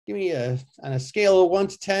Give me on a scale of 1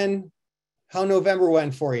 to 10, how November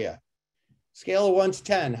went for you. Scale of 1 to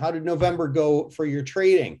 10, how did November go for your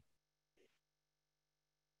trading?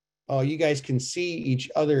 Oh, you guys can see each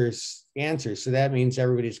other's answers. So that means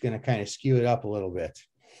everybody's going to kind of skew it up a little bit.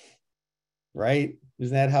 Right?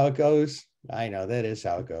 Isn't that how it goes? I know that is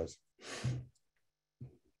how it goes.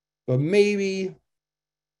 But maybe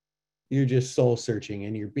you're just soul searching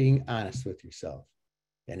and you're being honest with yourself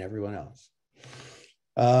and everyone else.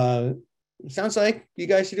 Sounds like you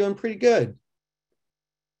guys are doing pretty good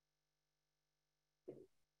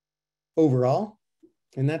overall,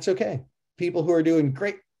 and that's okay. People who are doing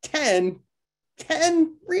great, 10,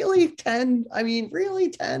 really 10? I mean, really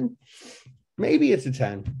 10? Maybe it's a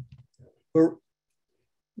 10. Or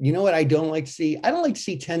you know what I don't like to see? I don't like to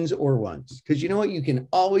see 10s or 1s, because you know what? You can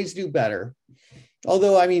always do better.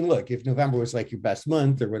 Although, I mean, look, if November was like your best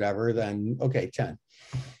month or whatever, then okay, 10.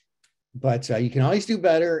 But you can always do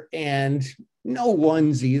better, and no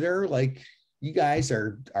 1s either. Like, you guys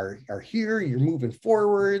are here, you're moving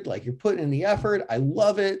forward, like you're putting in the effort. I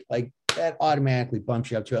love it. Like, that automatically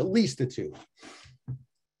bumps you up to at least a 2.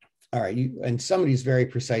 All right, and somebody's very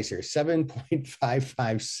precise here,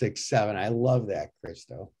 7.5567. I love that,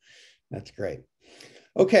 Christo. That's great.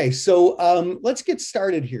 Okay, so let's get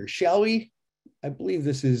started here, shall we? I believe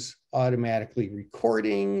this is automatically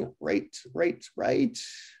recording. Right.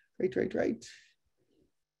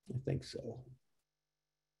 I think so.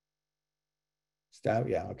 Stop.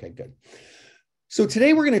 Yeah. Okay, good. So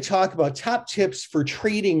today we're going to talk about top tips for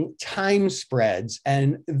trading time spreads.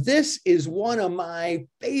 And this is one of my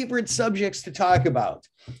favorite subjects to talk about.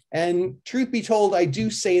 And truth be told, I do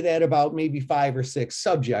say that about maybe 5 or 6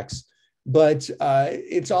 subjects, but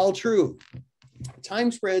it's all true.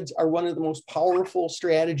 Time spreads are one of the most powerful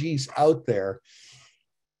strategies out there.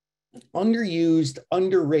 Underused,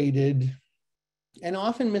 underrated, and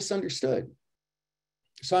often misunderstood.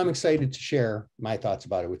 So I'm excited to share my thoughts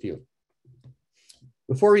about it with you.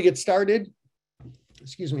 Before we get started,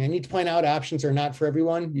 excuse me, I need to point out options are not for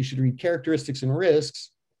everyone. You should read characteristics and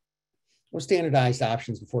risks or standardized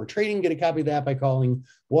options before trading. Get a copy of that by calling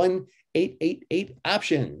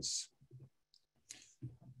 1-888-OPTIONS.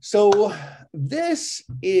 So this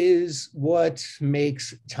is what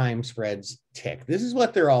makes time spreads tick. This is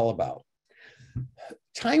what they're all about.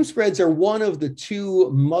 Time spreads are one of the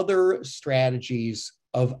 2 mother strategies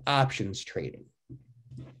of options trading.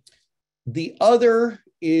 The other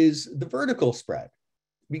is the vertical spread,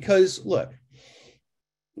 because look,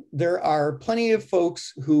 there are plenty of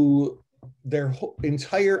folks who their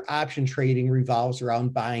entire option trading revolves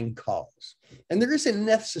around buying calls. And there isn't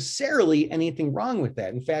necessarily anything wrong with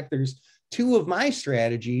that. In fact, there's 2 of my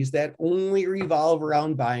strategies that only revolve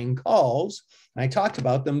around buying calls. And I talked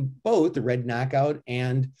about them both, the red knockout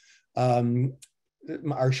and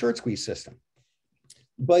our short squeeze system.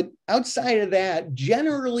 But outside of that,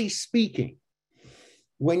 generally speaking,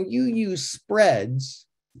 when you use spreads,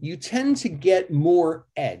 you tend to get more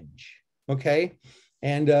edge, okay?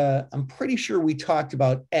 And I'm pretty sure we talked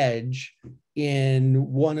about edge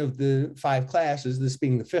in one of the 5 classes, this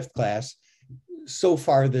being the 5th class, so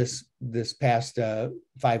far this past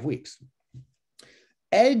 5 weeks.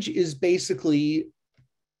 Edge is basically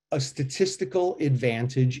a statistical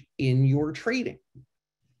advantage in your trading.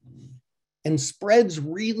 And spreads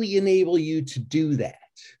really enable you to do that.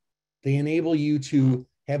 They enable you to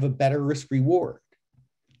have a better risk reward,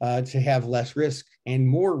 to have less risk and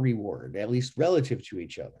more reward, at least relative to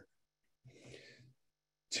each other,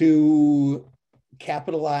 to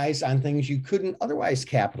capitalize on things you couldn't otherwise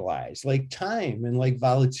capitalize, like time and like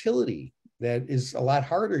volatility, that is a lot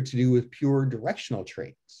harder to do with pure directional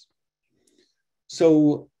trades.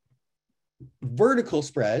 So vertical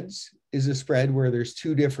spreads is a spread where there's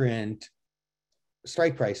 2 different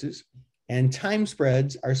strike prices, and time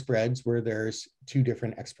spreads are spreads where there's 2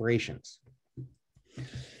 different expirations.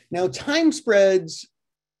 Now, time spreads,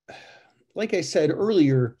 like I said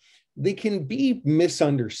earlier, they can be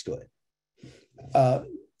misunderstood.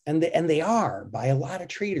 And they are by a lot of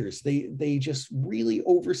traders. They just really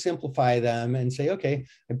oversimplify them and say, okay,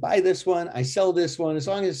 I buy this one, I sell this one, as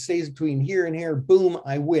long as it stays between here and here, boom,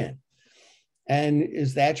 I win. And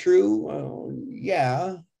is that true?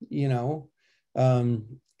 Yeah, you know.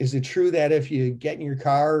 Is it true that if you get in your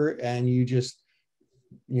car and you just,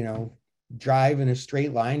 you know, drive in a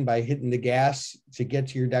straight line by hitting the gas to get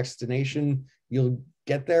to your destination, you'll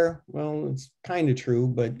get there? Well, it's kind of true,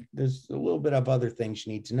 but there's a little bit of other things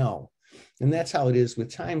you need to know. And that's how it is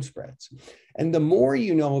with time spreads. And the more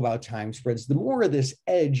you know about time spreads, the more of this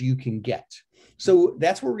edge you can get. So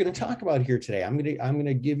that's what we're going to talk about here today. I'm going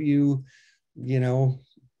to give you, you know,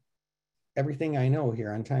 everything I know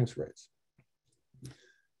here on time spreads.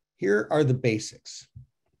 Here are the basics.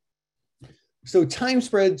 So time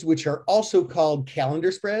spreads, which are also called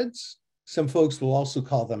calendar spreads, some folks will also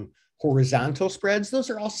call them horizontal spreads. Those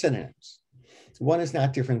are all synonyms. One is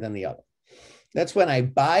not different than the other. That's when I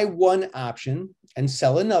buy one option and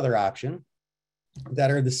sell another option that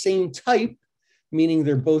are the same type, meaning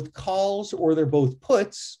they're both calls or they're both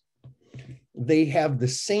puts. They have the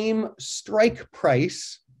same strike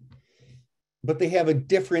price, but they have a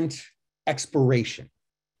different expiration.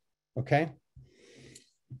 Okay.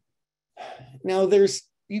 Now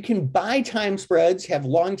you can buy time spreads, have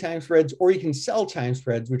long time spreads, or you can sell time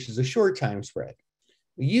spreads, which is a short time spread.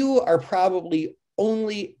 You are probably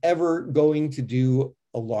only ever going to do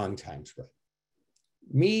a long time spread.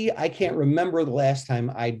 Me, I can't remember the last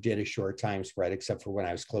time I did a short time spread, except for when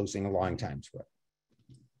I was closing a long time spread.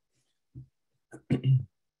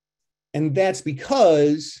 And that's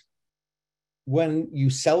because when you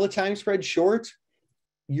sell a time spread short,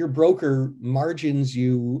 your broker margins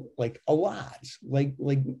you like a lot, like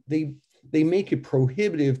they make it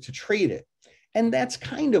prohibitive to trade it. And that's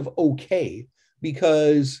kind of okay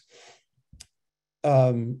because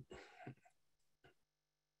I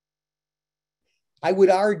would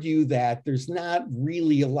argue that there's not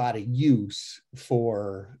really a lot of use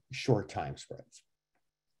for short time spreads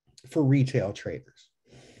for retail traders.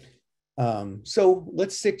 So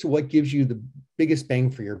let's stick to what gives you the biggest bang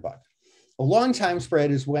for your buck. A long time spread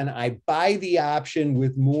is when I buy the option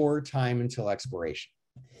with more time until expiration.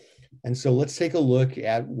 And so let's take a look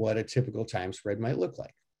at what a typical time spread might look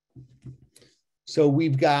like. So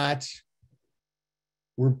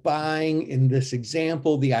we're buying, in this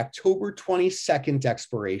example, the October 22nd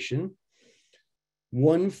expiration,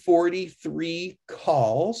 143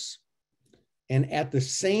 calls. And at the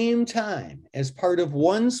same time, as part of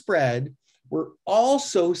one spread, we're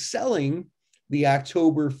also selling the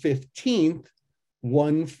October 15th,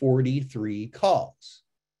 143 calls.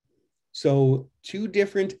 So two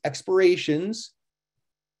different expirations,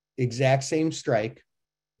 exact same strike,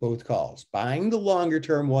 both calls. Buying the longer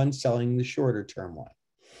term one, selling the shorter term one.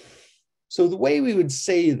 So the way we would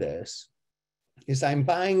say this is I'm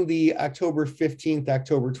buying the October 15th,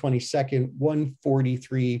 October 22nd,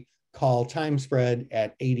 143 call time spread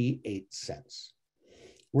at 88 cents.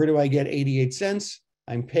 Where do I get 88 cents?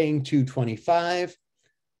 I'm paying $2.25,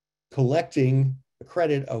 collecting a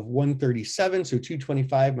credit of 137. So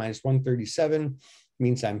 225 minus 137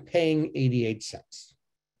 means I'm paying 88 cents.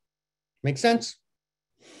 Make sense?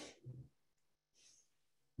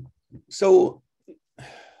 So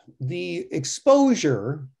the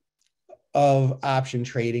exposure of option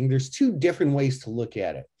trading, there's two different ways to look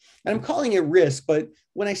at it. And I'm calling it risk, but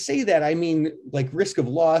when I say that, I mean like risk of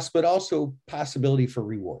loss, but also possibility for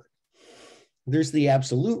reward. There's the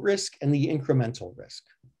absolute risk and the incremental risk.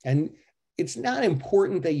 And it's not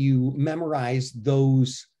important that you memorize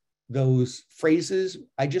those phrases.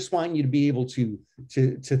 I just want you to be able to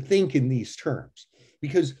think in these terms.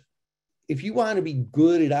 Because if you want to be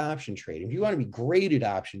good at option trading, if you want to be great at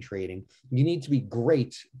option trading, you need to be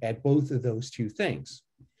great at both of those two things.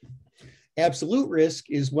 Absolute risk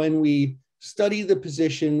is when we study the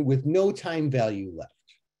position with no time value left,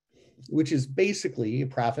 which is basically a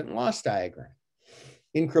profit and loss diagram.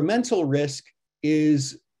 Incremental risk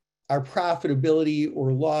is our profitability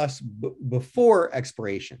or loss before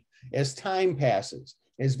expiration, as time passes,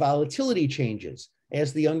 as volatility changes,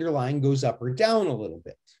 as the underlying goes up or down a little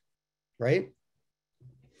bit, right?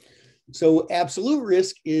 So absolute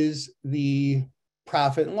risk is the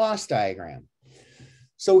profit and loss diagram.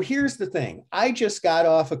 So here's the thing. I just got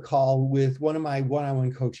off a call with one of my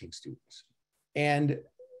one-on-one coaching students, and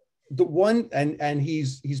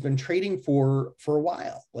he's been trading for a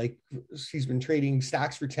while. Like he's been trading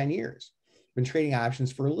stocks for 10 years, been trading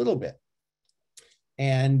options for a little bit.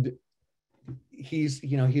 And he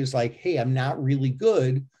was like, hey, I'm not really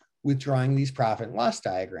good with drawing these profit and loss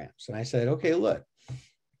diagrams. And I said, okay, look,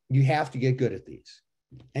 you have to get good at these.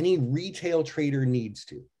 Any retail trader needs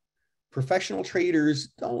to. Professional traders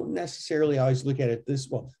don't necessarily always look at it this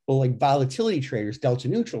way. Well, like volatility traders, delta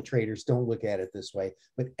neutral traders don't look at it this way,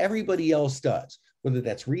 but everybody else does, whether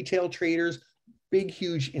that's retail traders, big,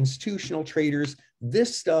 huge institutional traders.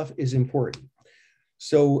 This stuff is important.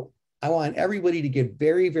 So I want everybody to get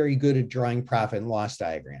very, very good at drawing profit and loss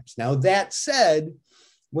diagrams. Now, that said,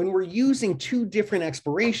 when we're using two different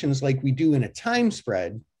expirations like we do in a time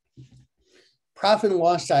spread, profit and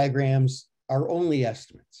loss diagrams are only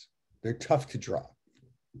estimates. They're tough to draw.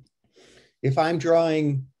 If I'm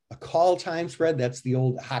drawing a call time spread, that's the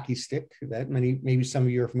old hockey stick that maybe some of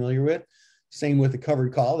you are familiar with. Same with the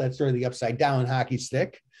covered call, that's sort of the upside down hockey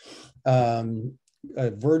stick.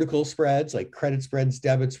 vertical spreads like credit spreads,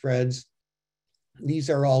 debit spreads. These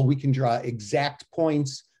are all, we can draw exact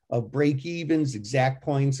points of break evens, exact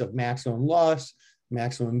points of maximum loss,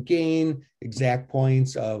 maximum gain, exact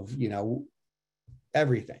points of,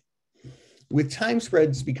 everything. With time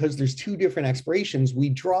spreads, because there's two different expirations, we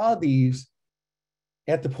draw these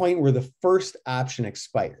at the point where the first option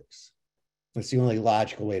expires. That's the only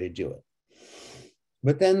logical way to do it.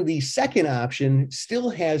 But then the second option still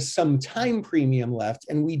has some time premium left,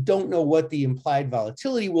 and we don't know what the implied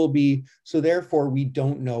volatility will be. So therefore, we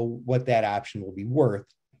don't know what that option will be worth.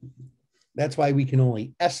 That's why we can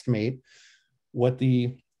only estimate what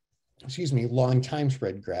the, long time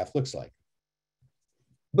spread graph looks like.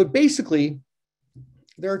 But basically,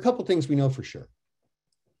 there are a couple things we know for sure.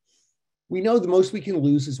 We know the most we can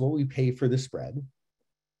lose is what we pay for the spread.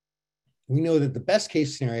 We know that the best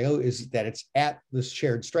case scenario is that it's at the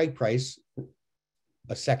shared strike price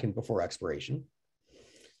a second before expiration.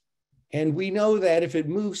 And we know that if it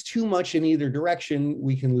moves too much in either direction,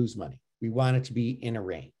 we can lose money. We want it to be in a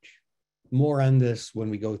range. More on this when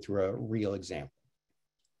we go through a real example.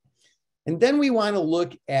 And then we want to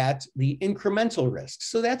look at the incremental risk.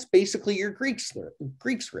 So that's basically your Greek's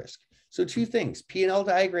risk. So two things, P&L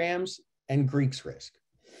diagrams and Greek's risk.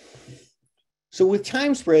 So with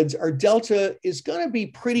time spreads, our delta is going to be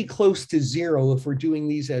pretty close to zero if we're doing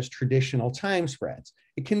these as traditional time spreads.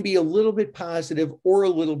 It can be a little bit positive or a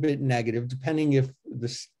little bit negative, depending if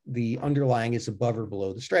the underlying is above or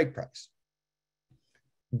below the strike price.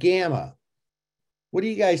 Gamma, what do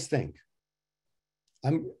you guys think?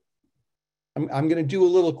 I'm going to do a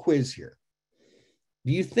little quiz here.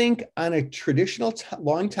 Do you think on a traditional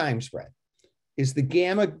long time spread, is the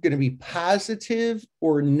gamma going to be positive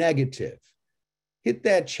or negative? Hit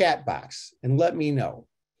that chat box and let me know.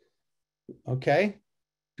 Okay.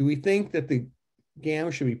 Do we think that the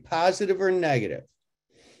gamma should be positive or negative?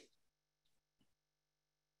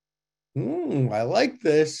 I like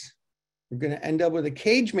this. We're going to end up with a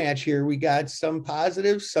cage match here. We got some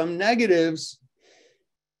positives, some negatives.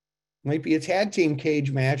 Might be a tag team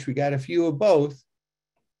cage match. We got a few of both.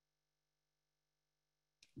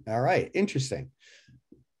 All right. Interesting.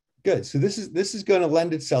 Good. So this is going to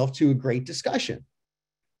lend itself to a great discussion.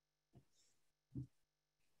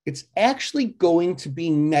 It's actually going to be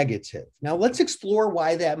negative. Now let's explore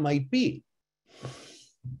why that might be.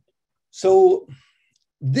 So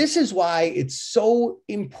this is why it's so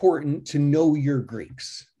important to know your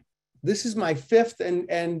Greeks. This is my fifth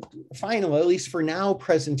and final, at least for now,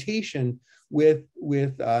 presentation with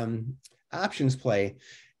OptionsPlay,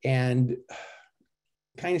 and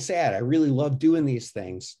kind of sad. I really love doing these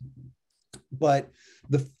things. But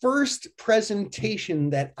the first presentation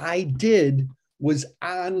that I did was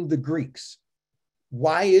on the Greeks.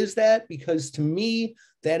 Why is that? Because to me,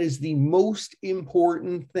 that is the most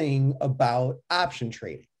important thing about option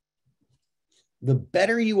trading. The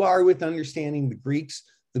better you are with understanding the Greeks,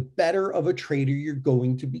 the better of a trader you're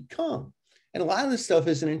going to become. And a lot of this stuff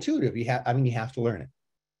isn't intuitive. You have to learn it.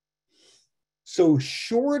 So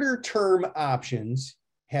shorter term options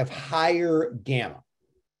have higher gamma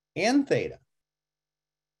and theta,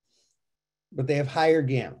 but they have higher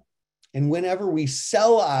gamma. And whenever we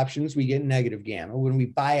sell options, we get negative gamma. When we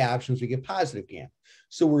buy options, we get positive gamma.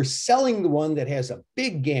 So we're selling the one that has a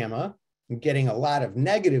big gamma and getting a lot of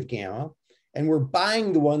negative gamma, and we're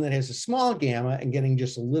buying the one that has a small gamma and getting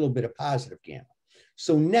just a little bit of positive gamma.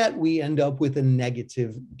 So net, we end up with a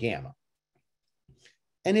negative gamma.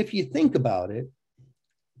 And if you think about it,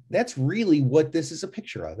 that's really what this is a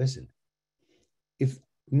picture of, isn't it? If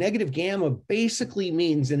negative gamma basically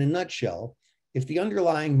means, in a nutshell, if the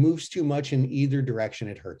underlying moves too much in either direction,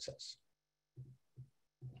 it hurts us.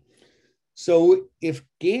 So if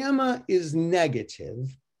gamma is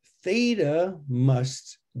negative, theta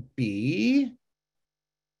must be,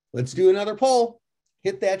 let's do another poll.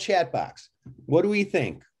 Hit that chat box. What do we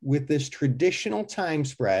think with this traditional time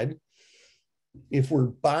spread? If we're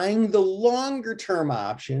buying the longer term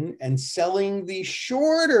option and selling the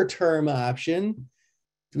shorter term option,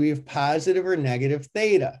 do we have positive or negative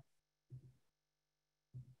theta?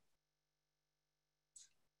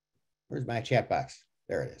 Where's my chat box?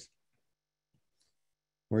 There it is.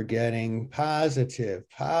 We're getting positive,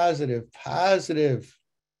 positive, positive,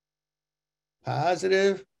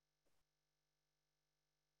 positive,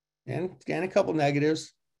 and a couple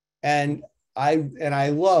negatives. And I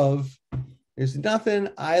love, there's nothing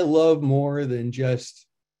I love more than just,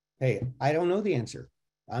 hey, I don't know the answer.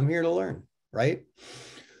 I'm here to learn, right?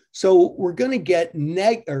 So we're going to get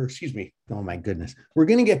oh my goodness. We're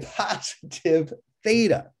going to get positive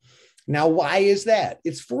theta. Now, why is that?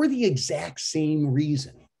 It's for the exact same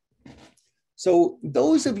reason. So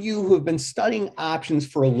those of you who have been studying options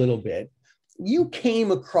for a little bit, you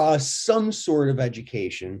came across some sort of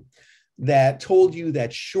education that told you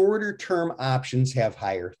that shorter term options have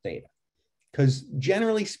higher theta, because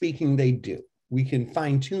generally speaking, they do. We can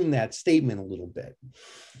fine tune that statement a little bit,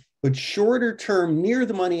 but shorter term near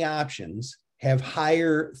the money options have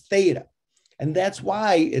higher theta. And that's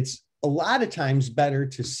why it's a lot of times better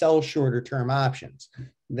to sell shorter term options.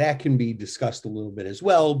 That can be discussed a little bit as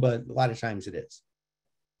well, but a lot of times it is.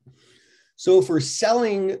 So if we're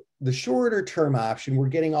selling the shorter term option, we're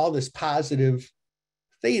getting all this positive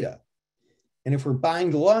theta. And if we're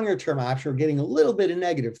buying the longer term option, we're getting a little bit of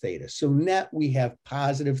negative theta. So net, we have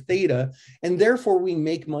positive theta, and therefore we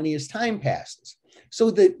make money as time passes.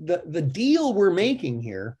 So the deal we're making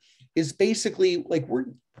here is basically like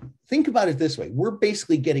think about it this way. We're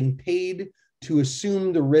basically getting paid to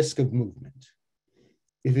assume the risk of movement.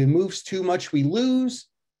 If it moves too much, we lose.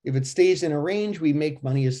 If it stays in a range, we make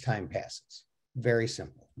money as time passes. Very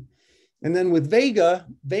simple. And then with Vega,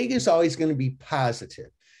 Vega is always going to be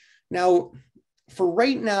positive. Now, for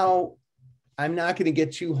right now, I'm not going to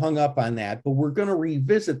get too hung up on that, but we're going to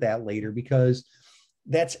revisit that later because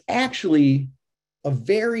that's actually a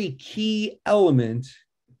very key element.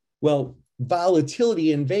 Well,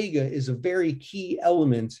 volatility in Vega is a very key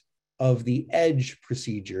element of the edge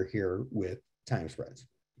procedure here with time spreads.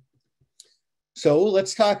 So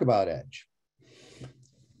let's talk about edge.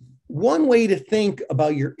 One way to think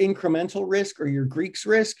about your incremental risk or your Greek's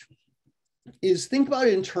risk is think about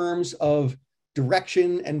it in terms of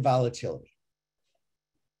direction and volatility.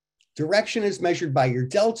 Direction is measured by your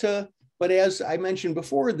delta, but as I mentioned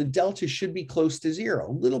before, the delta should be close to zero.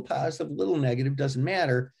 A little positive, a little negative, doesn't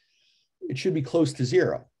matter. It should be close to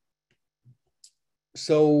zero.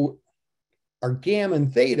 So our gamma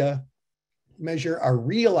and theta measure our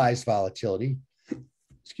realized volatility,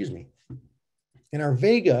 excuse me, and our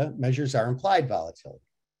Vega measures our implied volatility.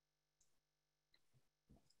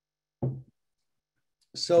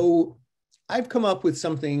 So I've come up with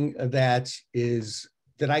something that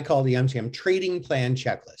I call the MTM trading plan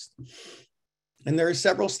checklist. And there are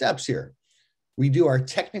several steps here. We do our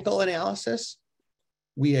technical analysis.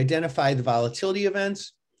 We identify the volatility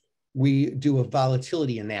events. We do a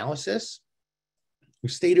volatility analysis. We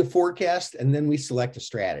state a forecast, and then we select a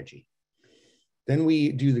strategy. Then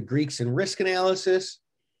we do the Greeks and risk analysis.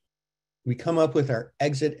 We come up with our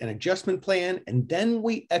exit and adjustment plan, and then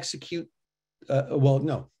we execute,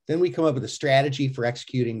 then we come up with a strategy for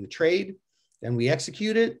executing the trade. Then we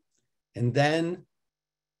execute it, and then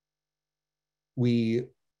we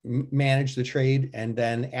manage the trade. And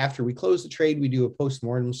then after we close the trade, we do a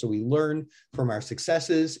postmortem. So we learn from our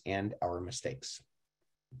successes and our mistakes.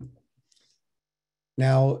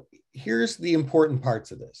 Now, here's the important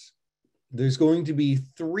parts of this. There's going to be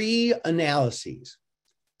 3 analyses: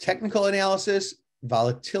 technical analysis,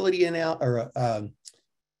 volatility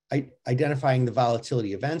identifying the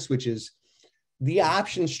volatility events, which is the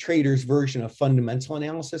options trader's version of fundamental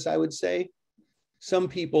analysis, I would say. Some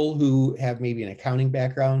people who have maybe an accounting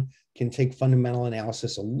background can take fundamental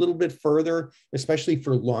analysis a little bit further, especially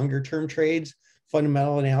for longer term trades.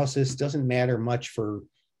 Fundamental analysis doesn't matter much for,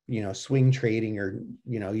 swing trading or,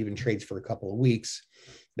 even trades for a couple of weeks.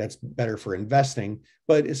 That's better for investing.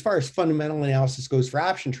 But as far as fundamental analysis goes for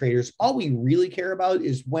option traders, all we really care about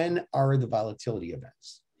is when are the volatility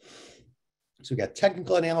events. So we got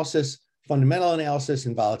technical analysis, fundamental analysis,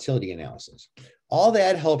 and volatility analysis. All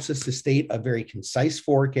that helps us to state a very concise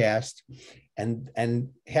forecast, and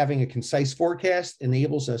having a concise forecast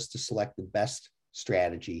enables us to select the best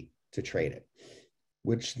strategy to trade it.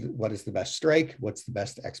 What is the best strike? What's the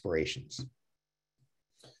best expirations?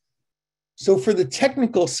 So for the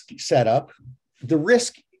technical setup, the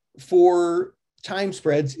risk for time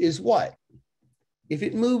spreads is what? If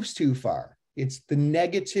it moves too far, it's the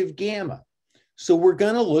negative gamma. So we're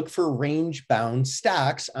going to look for range-bound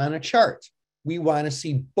stocks on a chart. We want to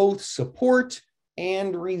see both support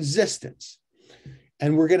and resistance.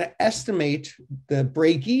 And we're going to estimate the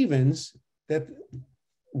break-evens that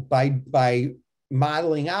by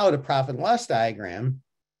modeling out a profit and loss diagram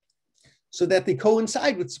so that they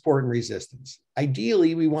coincide with support and resistance.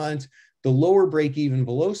 Ideally, we want the lower break-even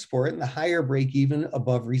below support and the higher break-even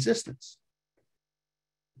above resistance.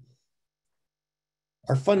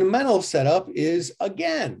 Our fundamental setup is,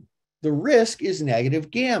 again, the risk is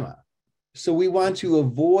negative gamma. So we want to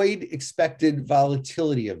avoid expected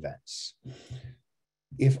volatility events.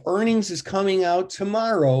 If earnings is coming out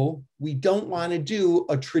tomorrow, we don't want to do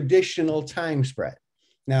a traditional time spread.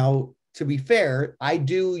 Now, to be fair, I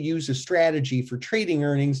do use a strategy for trading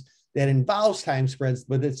earnings that involves time spreads,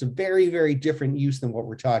 but it's a very, very different use than what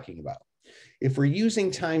we're talking about. If we're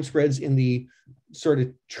using time spreads in the sort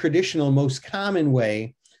of traditional, most common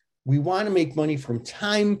way, we want to make money from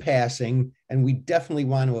time passing, and we definitely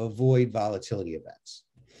want to avoid volatility events.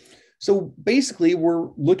 So basically, we're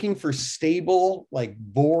looking for stable, like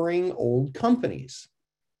boring old companies.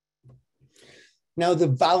 Now, the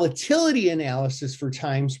volatility analysis for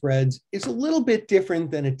time spreads is a little bit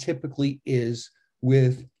different than it typically is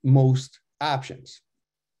with most options.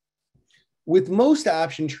 With most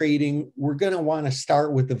option trading, we're going to want to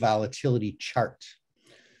start with the volatility chart.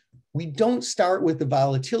 We don't start with the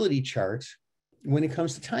volatility chart when it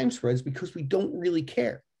comes to time spreads because we don't really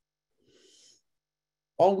care.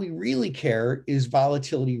 All we really care is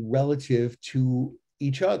volatility relative to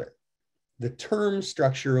each other, the term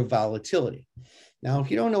structure of volatility. Now,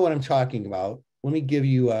 if you don't know what I'm talking about, let me give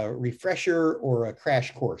you a refresher or a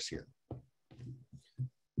crash course here.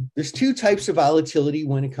 There's two types of volatility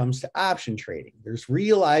when it comes to option trading. There's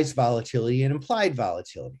realized volatility and implied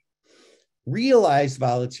volatility. Realized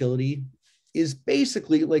volatility is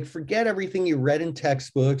basically like, forget everything you read in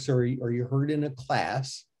textbooks or you heard in a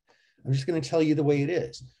class. I'm just going to tell you the way it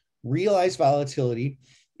is. Realized volatility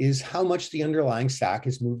is how much the underlying stock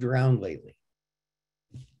has moved around lately.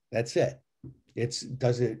 That's it.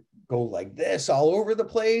 Does it go like this all over the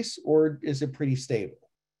place, or is it pretty stable,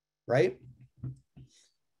 right?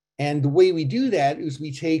 And the way we do that is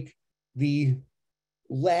we take the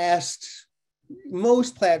last,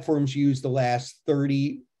 most platforms use the last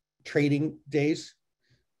 30 trading days.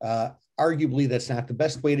 Arguably, that's not the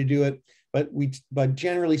best way to do it, but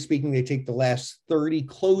generally speaking, they take the last 30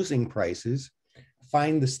 closing prices,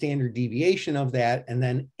 find the standard deviation of that, and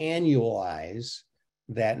then annualize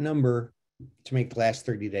that number to make the last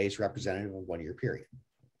 30 days representative of a 1 year period.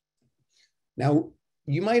 Now,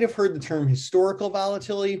 you might have heard the term historical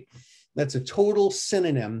volatility. That's a total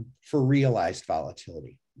synonym for realized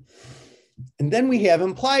volatility. And then we have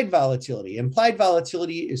implied volatility. Implied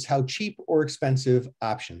volatility is how cheap or expensive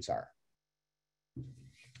options are.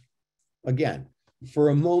 Again, for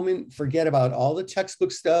a moment, forget about all the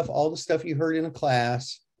textbook stuff, all the stuff you heard in a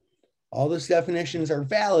class. All those definitions are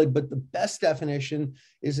valid, but the best definition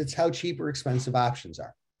is it's how cheap or expensive options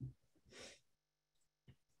are.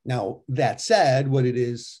 Now, that said, what it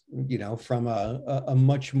is, from a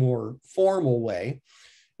much more formal way,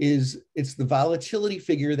 is it's the volatility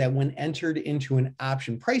figure that when entered into an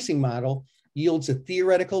option pricing model yields a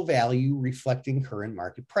theoretical value reflecting current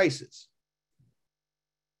market prices.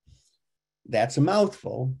 That's a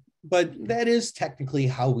mouthful, but that is technically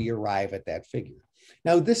how we arrive at that figure.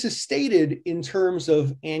 Now, this is stated in terms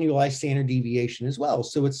of annualized standard deviation as well.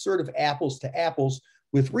 So it's sort of apples to apples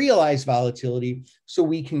with realized volatility, so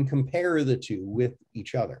we can compare the two with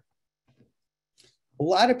each other. A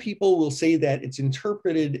lot of people will say that it's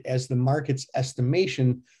interpreted as the market's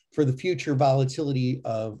estimation for the future volatility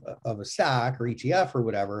of a stock or ETF or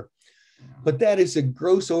whatever, but that is a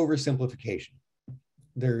gross oversimplification.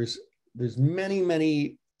 There's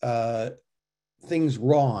many things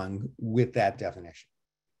wrong with that definition.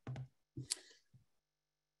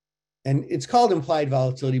 And it's called implied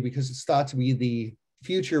volatility because it's thought to be the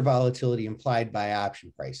future volatility implied by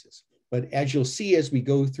option prices. But as you'll see as we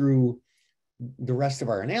go through the rest of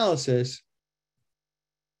our analysis,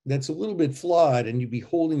 that's a little bit flawed, and you'd be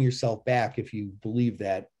holding yourself back if you believe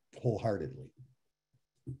that wholeheartedly.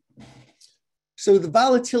 So the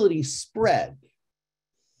volatility spread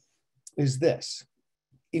is this.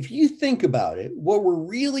 If you think about it, what we're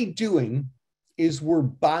really doing is we're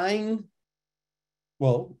buying,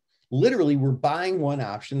 well, literally we're buying one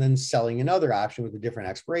option, then selling another option with a different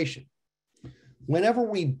expiration. Whenever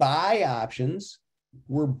we buy options,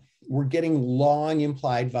 we're getting long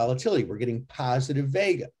implied volatility. We're getting positive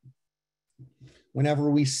vega. Whenever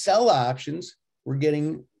we sell options, we're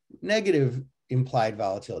getting negative implied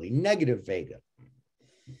volatility, negative vega.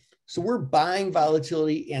 So we're buying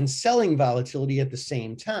volatility and selling volatility at the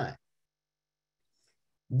same time.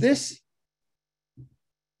 This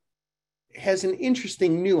has an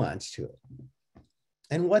interesting nuance to it.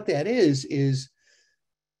 And what that is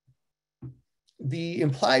the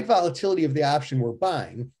implied volatility of the option we're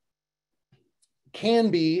buying can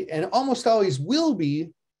be, and almost always will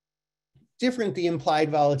be, different the implied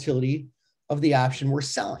volatility of the option we're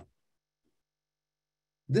selling.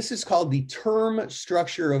 This is called the term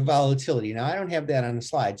structure of volatility. Now, I don't have that on the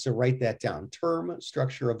slide, so write that down. Term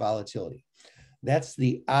structure of volatility. That's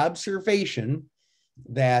the observation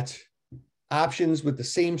that options with the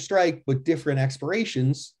same strike but different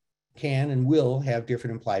expirations can and will have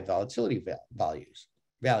different implied volatility values.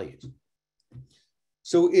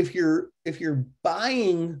 So if you're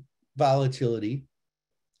buying volatility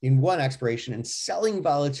in one expiration and selling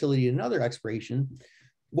volatility in another expiration,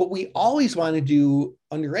 what we always want to do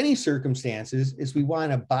under any circumstances is we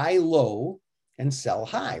want to buy low and sell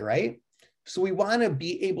high, right? So we want to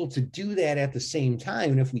be able to do that at the same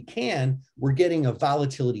time. And if we can, we're getting a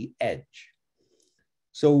volatility edge.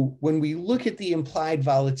 So when we look at the implied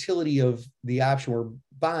volatility of the option we're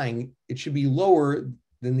buying, it should be lower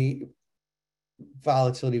than the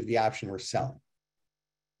volatility of the option we're selling.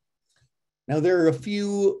 Now, there are a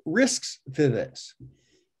few risks to this.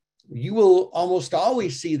 You will almost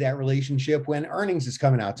always see that relationship when earnings is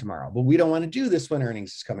coming out tomorrow, but we don't want to do this when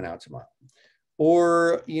earnings is coming out tomorrow.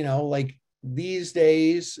 Or, like these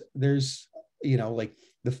days, there's, like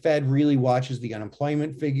the Fed really watches the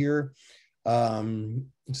unemployment figure,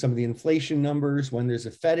 some of the inflation numbers when there's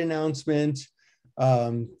a Fed announcement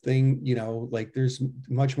like there's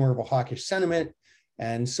much more of a hawkish sentiment.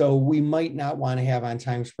 And so we might not want to have on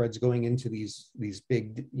time spreads going into these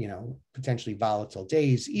big, potentially volatile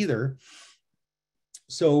days either.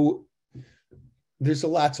 So there's a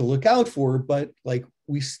lot to look out for, but like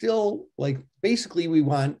we still basically we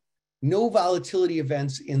want no volatility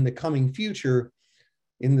events in the coming future,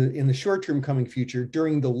 in the short-term coming future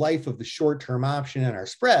during the life of the short-term option and our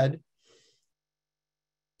spread.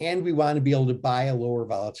 And we want to be able to buy a lower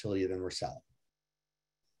volatility than we're selling.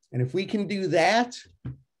 And if we can do that,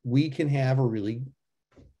 we can have a really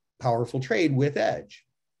powerful trade with edge.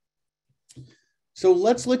 So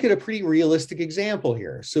let's look at a pretty realistic example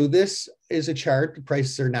here. So this is a chart. The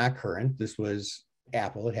prices are not current. This was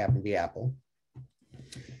Apple. It happened to be Apple.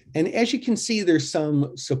 And as you can see, there's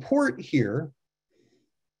some support here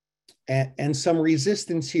and some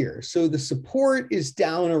resistance here. So the support is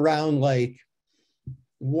down around like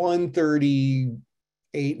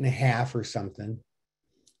 138.5 or something.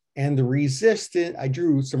 And the resistance, I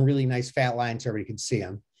drew some really nice fat lines so everybody can see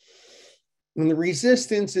them. And the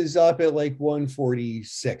resistance is up at like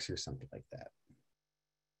 146 or something like that.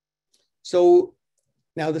 So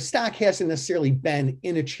now the stock hasn't necessarily been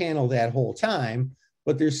in a channel that whole time,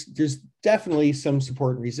 but there's definitely some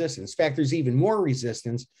support and resistance. In fact, there's even more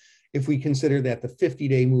resistance if we consider that the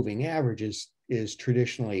 50-day moving average is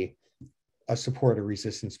traditionally a support or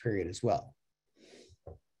resistance period as well.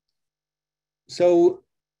 So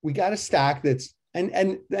we got a stock that's,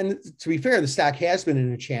 and to be fair, the stock has been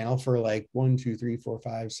in a channel for like 1, 2, 3, 4,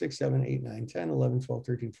 5, 6, 7, 8, 9, 10, 11, 12,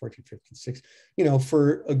 13, 14, 15, 16,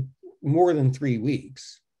 for more than 3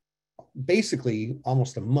 weeks, basically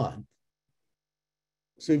almost a month.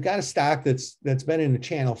 So we've got a stock that's been in a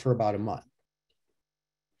channel for about a month.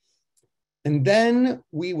 And then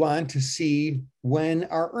we want to see when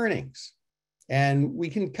our earnings, and we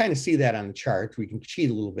can kind of see that on the chart. We can cheat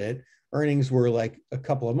a little bit. Earnings were like a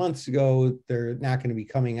couple of months ago. They're not going to be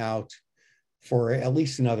coming out for at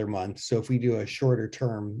least another month. So if we do a shorter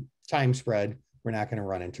term time spread, we're not going to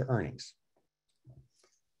run into earnings.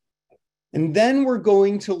 And then we're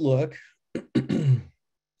going to look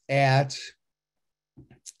at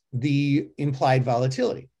the implied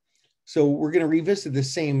volatility. So we're going to revisit the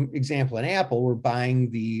same example in Apple. We're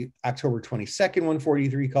buying the October 22nd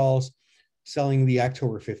 143 calls, selling the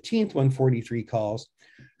October 15th 143 calls.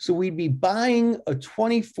 So we'd be buying a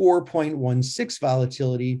 24.16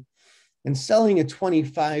 volatility and selling a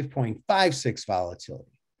 25.56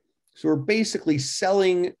 volatility. So we're basically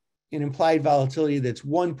selling an implied volatility that's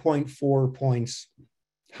 1.4 points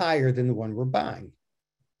higher than the one we're buying.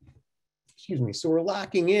 Excuse me. So we're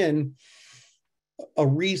locking in a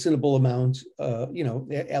reasonable amount,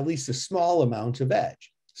 at least a small amount of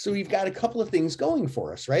edge. So we've got a couple of things going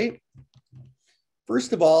for us, right?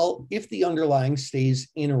 First of all, if the underlying stays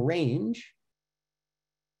in a range,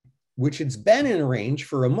 which it's been in a range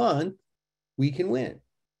for a month, we can win.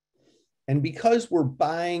 And because we're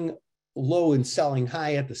buying low and selling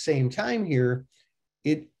high at the same time here,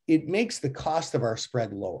 it makes the cost of our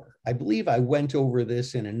spread lower. I believe I went over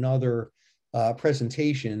this in another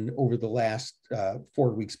presentation over the last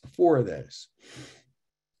 4 weeks before this.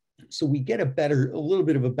 So we get a little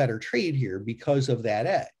bit of a better trade here because of that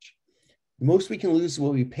edge. The most we can lose is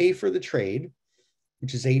what we pay for the trade,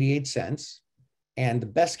 which is 88 cents. And the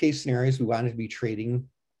best case scenario is we want to be trading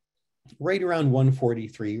right around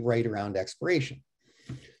 143, right around expiration.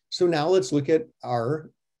 So now let's look at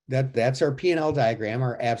that's our P&L diagram,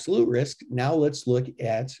 our absolute risk. Now let's look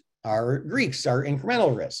at our Greeks, our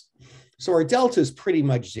incremental risk. So our delta is pretty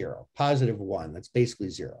much zero, +1. That's basically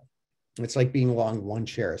zero. It's like being long one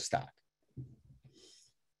share of stock.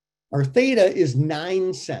 Our theta is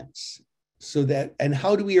 9 cents. So that, and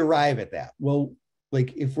how do we arrive at that? Well,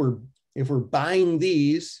 like if we're buying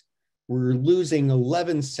these, we're losing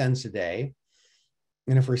 11 cents a day.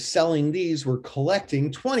 And if we're selling these, we're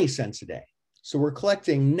collecting 20 cents a day. So we're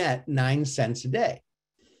collecting net 9 cents a day.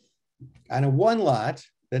 On a one lot,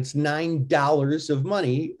 that's $9 of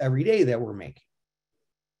money every day that we're making,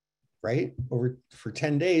 right? For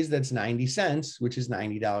 10 days, that's 90 cents, which is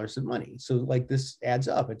 $90 of money. So like this adds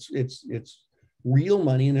up. It's real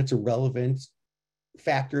money, and it's a relevant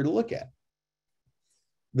factor to look at.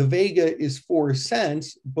 The Vega is 4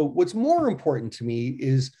 cents, but what's more important to me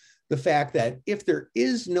is the fact that if there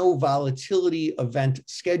is no volatility event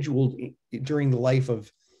scheduled during the life of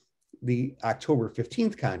the October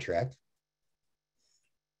 15th contract,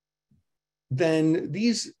 then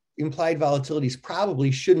these implied volatilities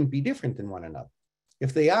probably shouldn't be different than one another.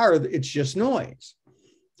 If they are, it's just noise.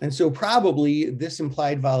 And so probably this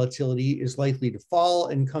implied volatility is likely to fall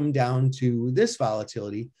and come down to this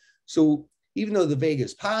volatility. So even though the Vega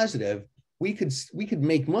is positive, we could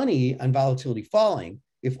make money on volatility falling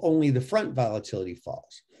if only the front volatility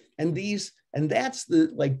falls. And that's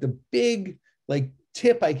the big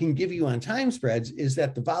tip I can give you on time spreads, is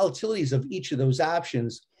that the volatilities of each of those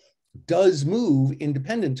options does move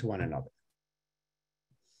independent to one another.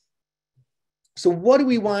 So what do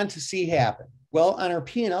we want to see happen? Well, on our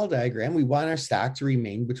P&L diagram, we want our stock to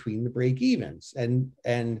remain between the break evens,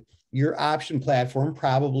 and your option platform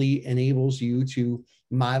probably enables you to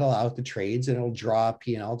model out the trades, and it'll draw a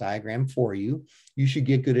P&L diagram for you. You should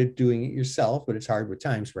get good at doing it yourself, but it's hard with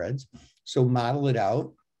time spreads. So model it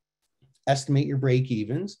out, estimate your break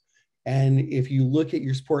evens. And if you look at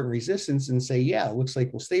your support and resistance and say, yeah, it looks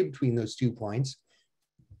like we'll stay between those 2 points,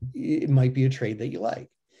 it might be a trade that you like.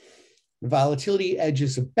 The volatility edge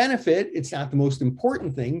is a benefit. It's not the most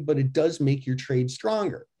important thing, but it does make your trade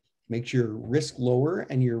stronger, makes your risk lower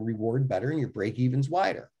and your reward better and your break evens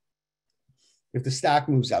wider. If the stock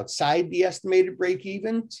moves outside the estimated break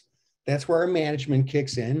evens, that's where our management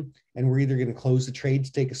kicks in, and we're either going to close the trade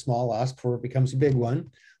to take a small loss before it becomes a big one,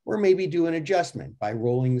 or maybe do an adjustment by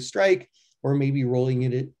rolling the strike, or maybe rolling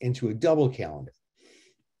it into a double calendar.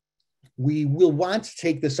 We will want to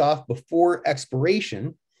take this off before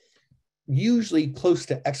expiration. Usually close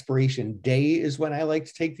to expiration day is when I like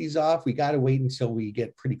to take these off. We got to wait until we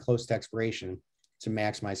get pretty close to expiration to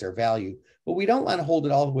maximize our value, but we don't want to hold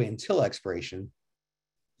it all the way until expiration,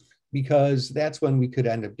 because that's when we could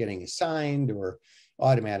end up getting assigned or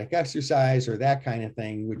automatic exercise or that kind of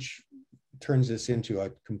thing, which turns this into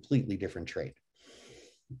a completely different trade.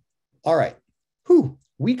 All right,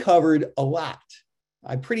 we covered a lot.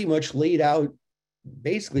 I pretty much laid out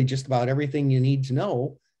basically just about everything you need to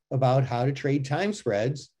know about how to trade time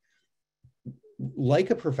spreads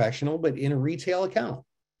like a professional, but in a retail account,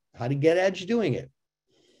 how to get edge doing it.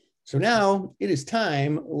 So now it is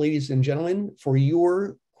time, ladies and gentlemen, for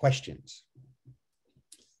your questions.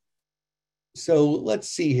 So let's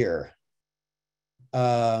see here.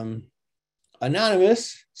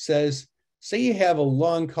 Anonymous says, say you have a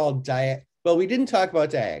long call well, we didn't talk about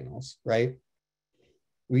diagonals, right?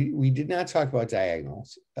 We did not talk about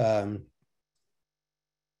diagonals.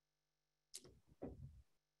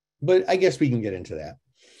 But I guess we can get into that.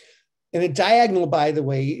 And a diagonal, by the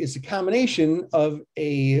way, is a combination of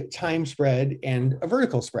a time spread and a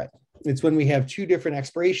vertical spread. It's when we have 2 different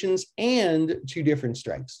expirations and 2 different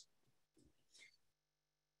strikes.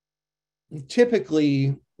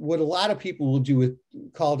 Typically, what a lot of people will do with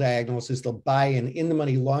call diagonals is they'll buy an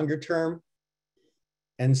in-the-money longer term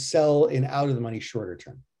and sell an out-of-the-money shorter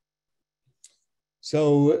term.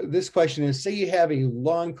 So this question is, say you have a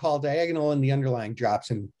long call diagonal and the underlying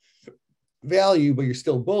drops in value, but you're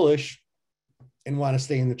still bullish and want to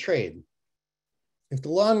stay in the trade. If the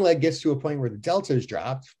long leg gets to a point where the delta is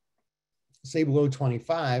dropped, say below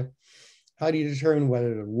 25, how do you determine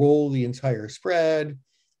whether to roll the entire spread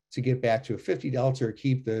to get back to a 50 delta or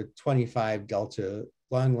keep the 25 delta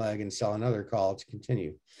long leg and sell another call to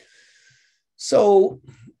continue? So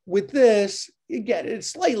with this, again, it's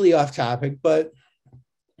slightly off topic, but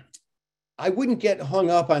I wouldn't get hung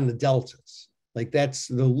up on the deltas. Like, that's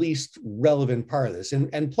the least relevant part of this.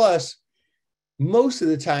 And plus, most of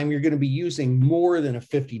the time, you're going to be using more than a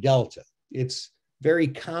 50 delta. It's very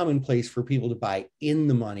commonplace for people to buy in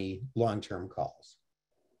the money long-term calls.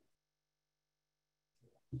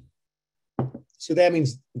 So that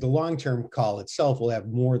means the long-term call itself will have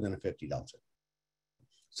more than a 50 delta.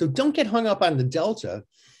 So don't get hung up on the delta.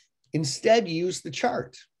 Instead, use the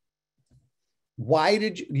chart. Why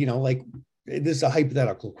did you, like, this is a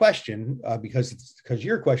hypothetical question because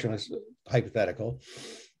your question was hypothetical.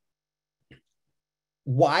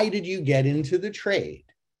 Why did you get into the trade?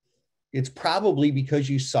 It's probably because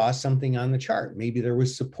you saw something on the chart. Maybe there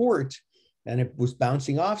was support and it was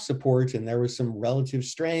bouncing off support and there was some relative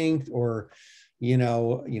strength, or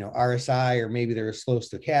RSI, or maybe there were slow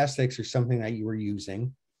stochastics or something that you were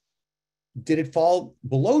using. Did it fall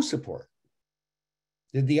below support?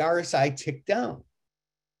 Did the RSI tick down?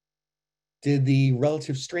 Did the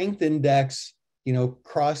relative strength index,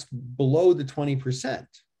 cross below the 20%?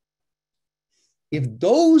 If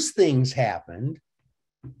those things happened,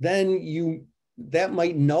 then that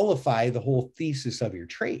might nullify the whole thesis of your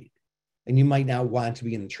trade, and you might not want to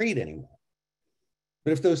be in the trade anymore.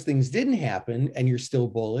 But if those things didn't happen and you're still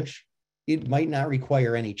bullish, it might not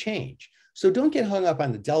require any change. So don't get hung up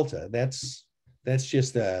on the delta. That's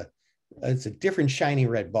just it's a different shiny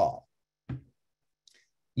red ball.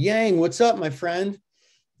 Yang, what's up, my friend?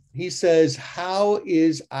 He says, how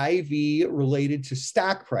is IV related to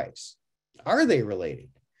stock price? Are they related?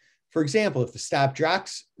 For example, if the stop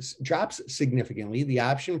drops significantly, the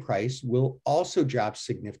option price will also drop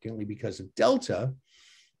significantly because of delta.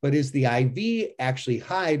 But is the IV actually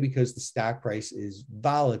high because the stock price is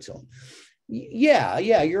volatile? Yeah,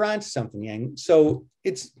 you're onto something, Yang. So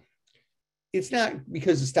it's not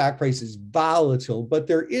because the stock price is volatile, but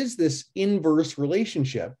there is this inverse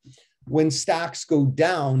relationship. When stocks go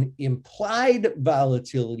down, implied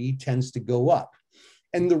volatility tends to go up.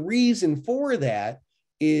 And the reason for that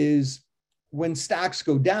is when stocks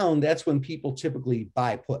go down, that's when people typically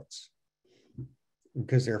buy puts,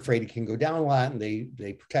 because they're afraid it can go down a lot and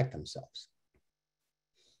they protect themselves.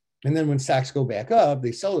 And then when stocks go back up,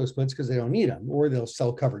 they sell those puts because they don't need them, or they'll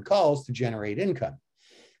sell covered calls to generate income.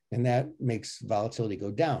 And that makes volatility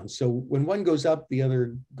go down. So when one goes up, the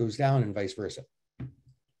other goes down, and vice versa.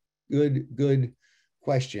 Good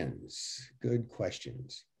questions. Good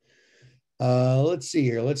questions. Let's see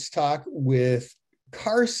here. Let's talk with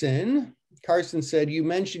Carson. Carson said, you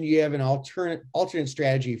mentioned you have an alternate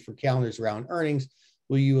strategy for calendars around earnings.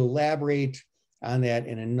 Will you elaborate on that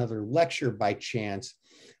in another lecture by chance?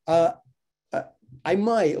 I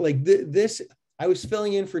might. Like this, I was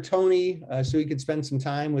filling in for Tony so he could spend some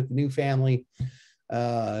time with the new family.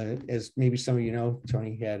 As maybe some of you know,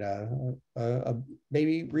 Tony had a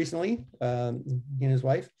baby recently, he and his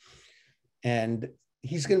wife, and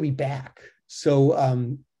he's going to be back.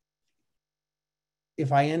 So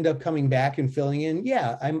if I end up coming back and filling in,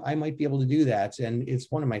 yeah, I might be able to do that. And it's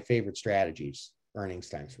one of my favorite strategies, earnings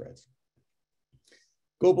time spreads.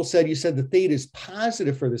 Gopal said, you said the theta is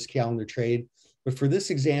positive for this calendar trade, but for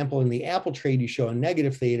this example, in the Apple trade, you show a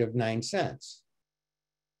negative theta of 9 cents.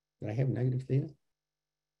 Did I have negative theta?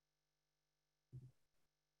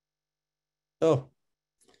 Oh,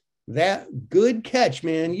 that good catch,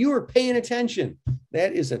 man. You are paying attention.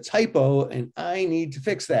 That is a typo, and I need to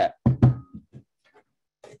fix that.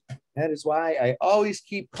 That is why I always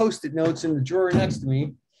keep Post-it notes in the drawer next to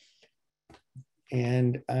me.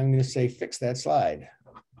 And I'm going to say, fix that slide.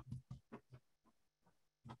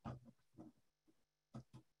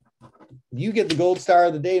 You get the gold star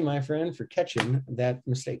of the day, my friend, for catching that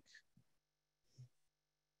mistake.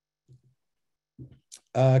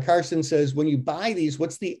 Carson says, when you buy these,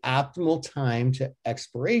 what's the optimal time to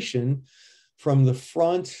expiration from the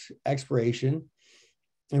front expiration?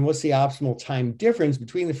 And what's the optimal time difference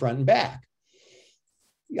between the front and back?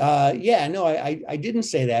 Yeah, no, I didn't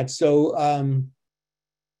say that. So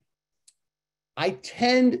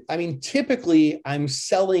typically I'm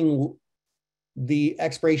selling the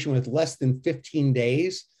expiration with less than 15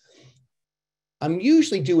 days. I'm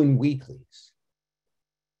usually doing weeklies.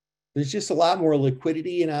 There's just a lot more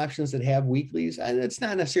liquidity in options that have weeklies. And it's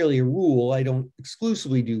not necessarily a rule. I don't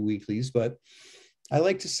exclusively do weeklies, but I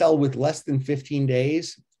like to sell with less than 15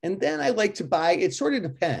 days. And then I like to buy, it sort of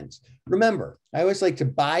depends. Remember, I always like to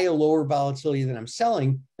buy a lower volatility than I'm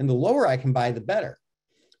selling, and the lower I can buy, the better.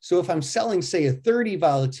 So if I'm selling, say, a 30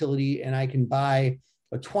 volatility and I can buy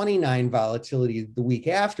a 29 volatility the week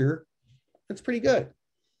after, that's pretty good.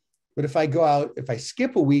 But if I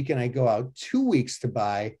skip a week and I go out 2 weeks to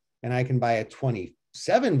buy, and I can buy a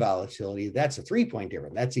 27 volatility, that's a 3-point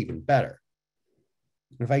difference. That's even better.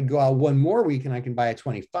 If I go out one more week and I can buy a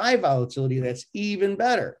 25 volatility, that's even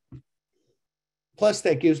better. Plus,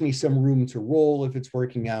 that gives me some room to roll if it's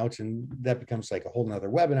working out, and that becomes like a whole nother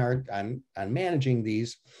webinar on managing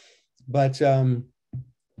these. But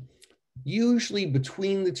usually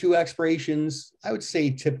between the two expirations, I would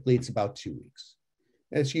say typically it's about 2 weeks.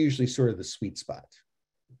 That's usually sort of the sweet spot.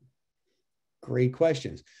 Great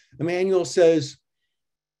questions. Emmanuel says,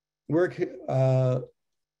 where can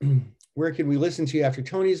we listen to you after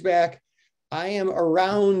Tony's back? I am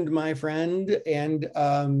around, my friend, and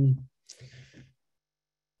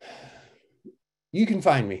you can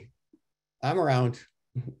find me. I'm around.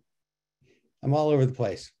 I'm all over the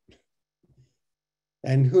place.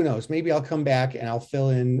 And who knows, maybe I'll come back and I'll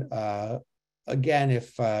fill in a again,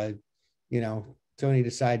 if, Tony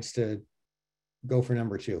decides to go for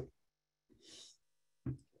number 2.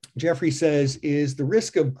 Jeffrey says, is the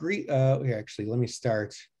risk of greed, actually, let me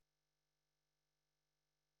start.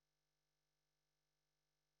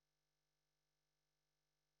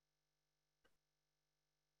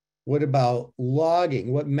 What about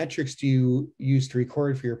logging? What metrics do you use to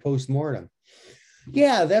record for your postmortem?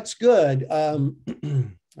 Yeah, that's good.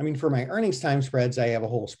 I mean, for my earnings time spreads, I have a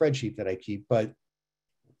whole spreadsheet that I keep, but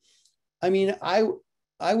I mean, I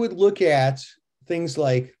would look at things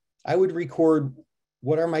like, I would record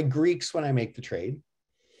what are my Greeks when I make the trade.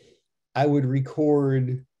 I would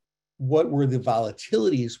record what were the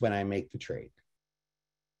volatilities when I make the trade.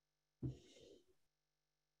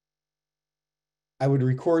 I would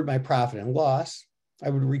record my profit and loss. I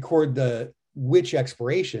would record which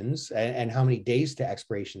expirations and how many days to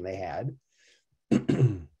expiration they had.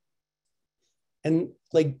 and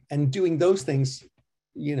doing those things,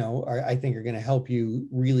 I think are going to help you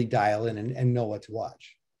really dial in and know what to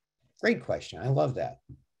watch. Great question. I love that.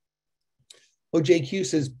 OJQ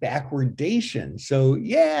says backwardation. So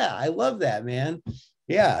yeah, I love that, man.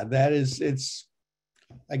 Yeah,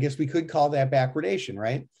 I guess we could call that backwardation,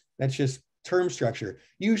 right? That's just term structure.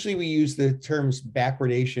 Usually we use the terms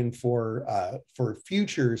backwardation for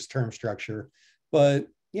futures term structure, but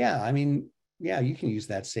yeah, I mean, yeah, you can use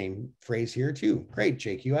that same phrase here too. Great,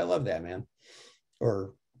 JQ. I love that, man.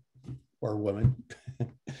 Or woman.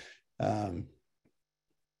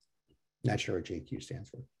 Not sure what JQ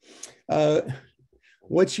stands for.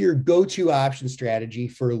 What's your go-to option strategy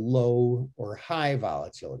for low or high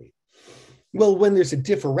volatility? Well, when there's a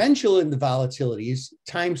differential in the volatilities,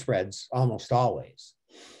 time spreads almost always.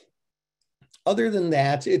 Other than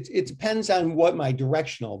that, it depends on what my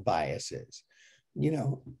directional bias is.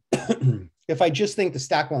 If I just think the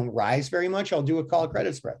stock won't rise very much, I'll do a call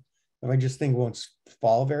credit spread. If I just think it won't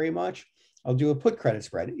fall very much, I'll do a put credit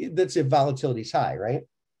spread. That's if volatility is high, right?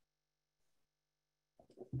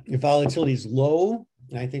 If volatility is low,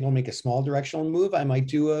 and I think I'll make a small directional move, I might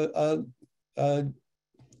do a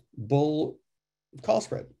bull call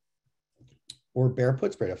spread or bear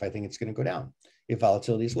put spread if I think it's going to go down, if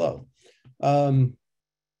volatility is low.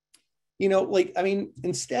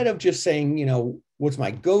 Instead of just saying, what's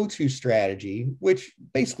my go-to strategy, which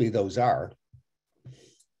basically those are,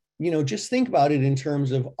 just think about it in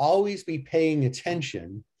terms of always be paying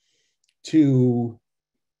attention to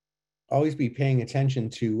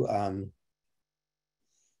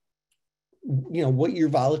what your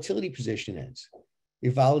volatility position is.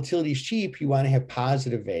 If volatility is cheap, you want to have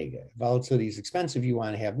positive vega. If volatility is expensive, you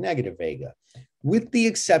want to have negative vega, with the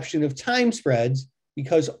exception of time spreads,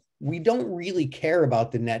 because we don't really care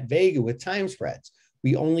about the net vega with time spreads.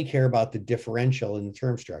 We only care about the differential in the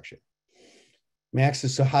term structure. Max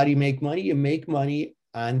says, so how do you make money? You make money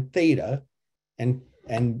on theta and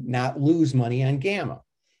not lose money on gamma.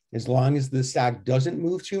 As long as the stock doesn't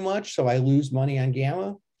move too much, so I lose money on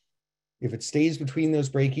gamma. If it stays between those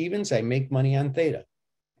break evens, I make money on theta.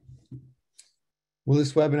 Will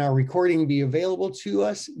this webinar recording be available to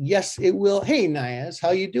us? Yes, it will. Hey, Niaz,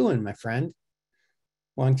 how you doing, my friend?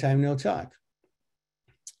 Long time no talk.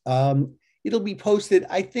 It'll be posted.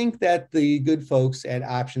 I think that the good folks at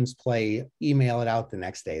OptionsPlay email it out the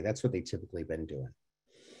next day. That's what they typically been doing.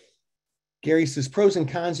 Gary says pros and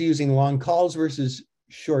cons of using long calls versus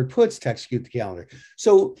short puts to execute the calendar.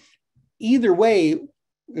 So either way,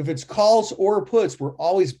 if it's calls or puts, we're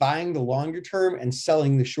always buying the longer term and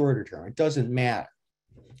selling the shorter term. It doesn't matter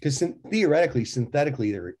because theoretically,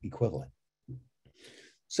 synthetically, they're equivalent.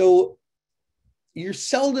 So you're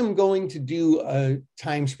seldom going to do a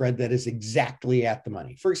time spread that is exactly at the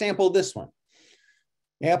money. For example, this one.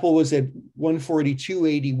 Apple was at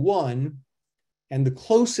 142.81, and the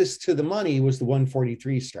closest to the money was the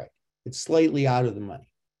 143 strike. It's slightly out of the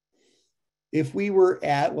money. If we were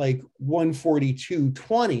at like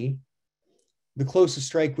 142.20, the closest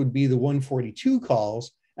strike would be the 142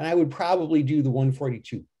 calls, and I would probably do the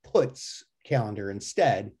 142 puts calendar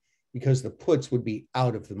instead, because the puts would be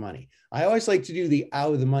out of the money. I always like to do the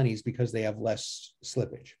out of the monies because they have less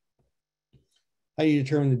slippage. How do you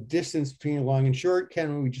determine the distance between a long and short?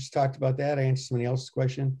 Ken, we just talked about that. I answered somebody else's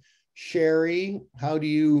question. Sherry, how do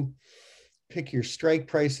you pick your strike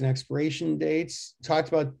price and expiration dates? Talked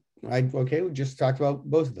about, okay, we just talked about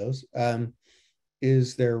both of those.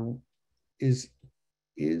 Is there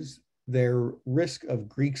risk of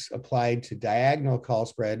Greeks applied to diagonal call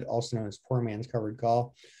spread, also known as poor man's covered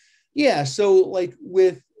call? Yeah, so like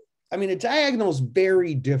a diagonal is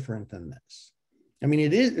very different than this.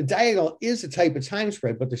 A diagonal is a type of time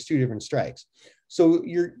spread, but there's two different strikes. So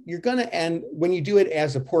you're going to end, when you do it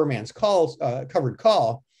as a poor man's call, covered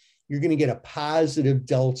call, you're going to get a positive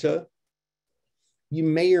delta. You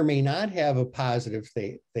may or may not have a positive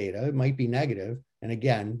theta. It might be negative. And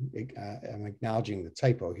again, I'm acknowledging the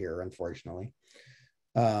typo here, unfortunately.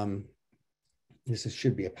 This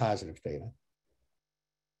should be a positive theta.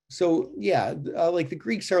 So yeah, like the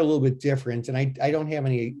Greeks are a little bit different, and I don't have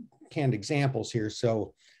any canned examples here,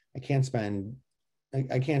 so I can't spend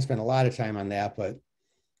a lot of time on that. But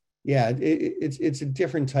yeah, it's a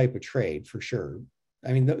different type of trade for sure.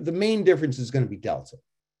 I mean, the main difference is going to be delta.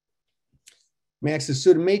 Max says,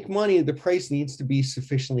 so to make money, the price needs to be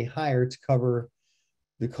sufficiently higher to cover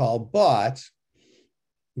the call bought,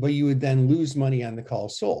 but you would then lose money on the call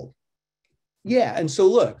sold. Yeah, and so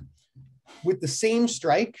look, with the same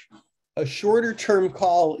strike, a shorter term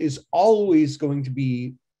call is always going to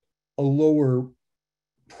be a lower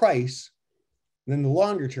price than the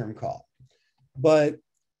longer term call. But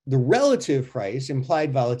the relative price,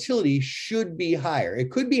 implied volatility, should be higher. It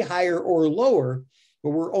could be higher or lower, but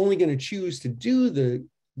we're only going to choose to do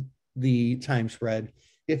the time spread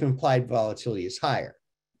if implied volatility is higher.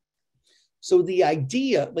 So the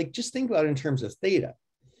idea, like just think about it in terms of theta.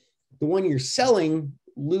 The one you're selling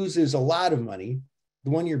loses a lot of money. The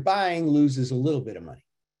one you're buying loses a little bit of money.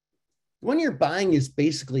 The one you're buying is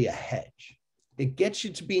basically a hedge. It gets you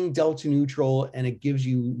to being delta neutral and it gives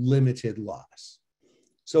you limited loss.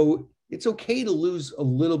 So it's okay to lose a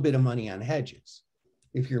little bit of money on hedges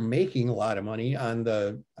if you're making a lot of money on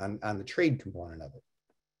the trade component of it.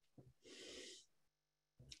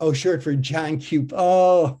 Oh, short for John Cube.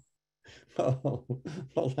 Oh,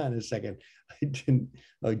 hold on a second. I didn't.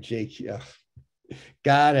 Oh, Jake. Oh,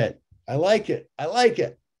 got it. I like it. I like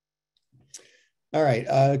it. All right.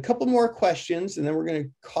 A couple more questions, and then we're going to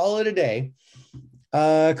call it a day.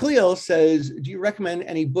 Khalil says, do you recommend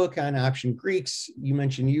any book on option Greeks? You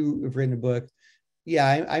mentioned you have written a book.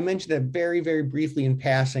 Yeah, I mentioned that very, very briefly in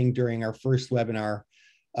passing during our first webinar.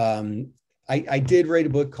 I did write a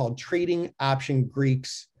book called Trading Option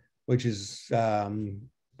Greeks, which is, I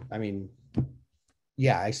mean,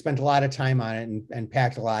 yeah, I spent a lot of time on it and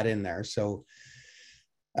packed a lot in there. So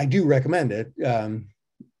I do recommend it.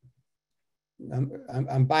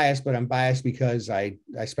 I'm biased, but I'm biased because I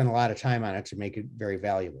spent a lot of time on it to make it very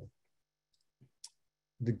valuable.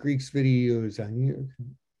 The Greeks videos on you.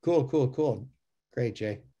 Cool. Great,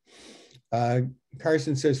 Jay.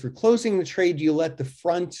 Carson says, for closing the trade, do you let the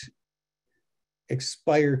front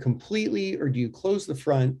expire completely or do you close the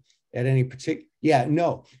front at any particular? Yeah,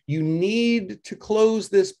 no, you need to close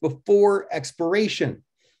this before expiration.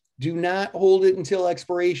 Do not hold it until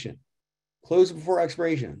expiration. Close it before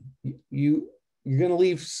expiration. You're going to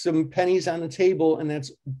leave some pennies on the table, and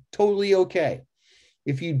that's totally okay.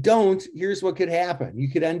 If you don't, here's what could happen. You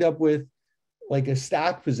could end up with like a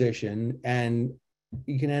stock position, and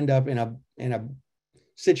you can end up in a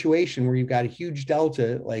situation where you've got a huge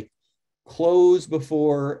delta, like close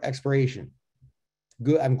before expiration.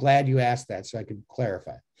 Good. I'm glad you asked that so I could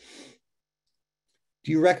clarify.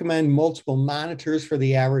 Do you recommend multiple monitors for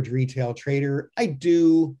the average retail trader? I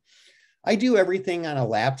do. I do everything on a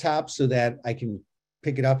laptop so that I can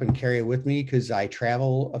pick it up and carry it with me because I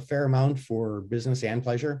travel a fair amount for business and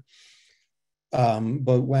pleasure.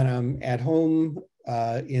 But when I'm at home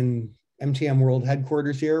in MTM World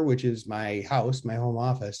headquarters here, which is my house, my home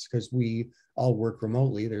office, because we all work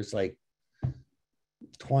remotely, there's like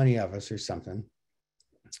 20 of us or something.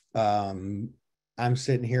 I'm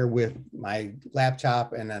sitting here with my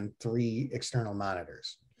laptop and then 3 external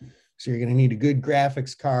monitors. So you're going to need a good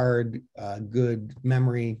graphics card, good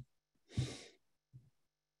memory.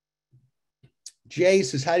 Jay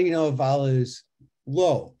says, how do you know if vol is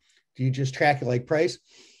low? Do you just track it like price?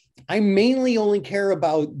 I mainly only care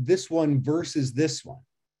about this one versus this one.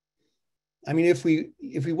 I mean, if we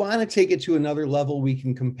want to take it to another level, we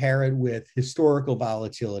can compare it with historical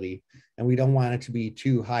volatility, and we don't want it to be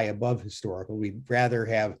too high above historical. We'd rather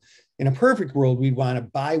have, in a perfect world, we'd want to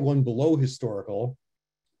buy one below historical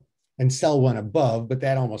and sell one above, but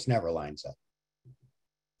that almost never lines up.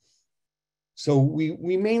 So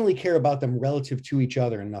we mainly care about them relative to each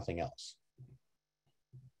other and nothing else.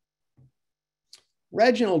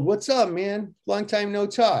 Reginald, what's up, man? Long time no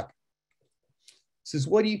talk. Says,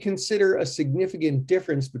 what do you consider a significant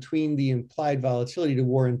difference between the implied volatility to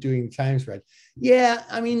warrant doing the time spread? Yeah,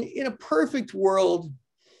 I mean, in a perfect world,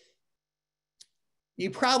 you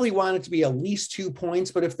probably want it to be at least 2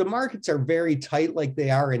 points, but if the markets are very tight like they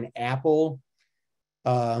are in Apple,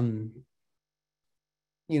 even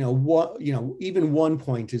 1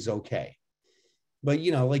 point is okay. But,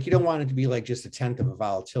 like you don't want it to be like just 1/10 of a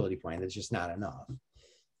volatility point. That's just not enough.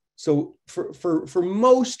 So for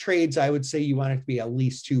most trades, I would say you want it to be at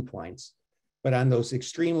least 2 points. But on those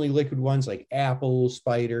extremely liquid ones like apples,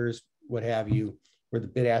 spiders, what have you, where the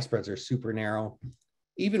bid-ask spreads are super narrow,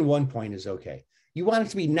 even 1 point is okay. You want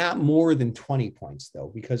it to be not more than 20 points,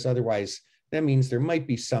 though, because otherwise that means there might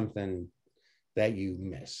be something that you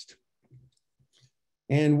missed.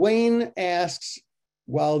 And Wayne asks,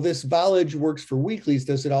 while this volage works for weeklies,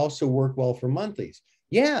 does it also work well for monthlies?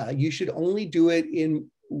 Yeah, you should only do it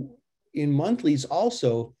in monthlies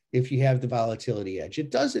also if you have the volatility edge.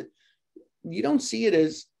 It doesn't, you don't see it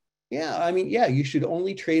as, yeah, I mean, yeah, you should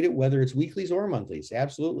only trade it whether it's weeklies or monthlies.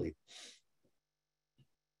 Absolutely.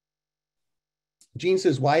 Gene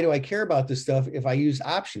says, why do I care about this stuff if I use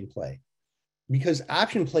option play? Because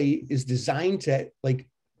option play is designed to, like,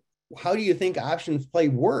 how do you think options play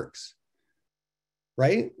works?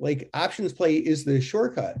 Right? Like, options play is the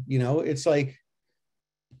shortcut. You know, it's like,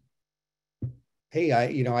 hey,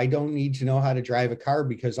 I don't need to know how to drive a car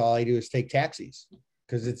because all I do is take taxis,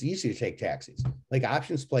 because it's easy to take taxis. Like,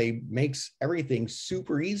 options play makes everything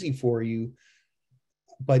super easy for you,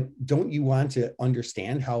 but don't you want to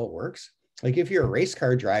understand how it works? Like, if you're a race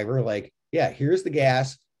car driver, like, yeah, here's the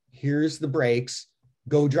gas, here's the brakes,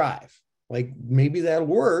 go drive. Like, maybe that'll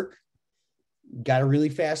work. Got a really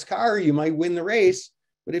fast car, you might win the race.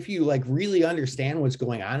 But if you like really understand what's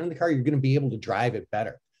going on in the car, you're going to be able to drive it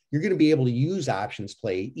better. You're going to be able to use options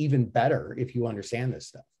play even better if you understand this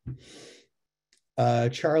stuff.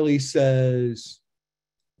 Charlie says,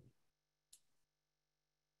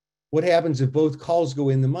 what happens if both calls go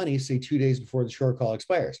in the money, say 2 days before the short call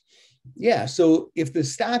expires? Yeah, so if the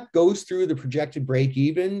stock goes through the projected break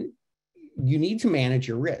even, you need to manage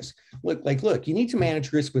your risk. Look, you need to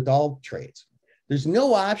manage risk with all trades. There's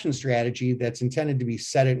no option strategy that's intended to be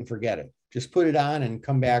set it and forget it. Just put it on and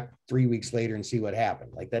come back 3 weeks later and see what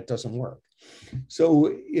happened. Like, that doesn't work.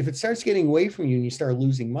 So if it starts getting away from you and you start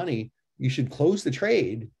losing money, you should close the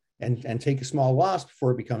trade and take a small loss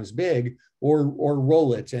before it becomes big, or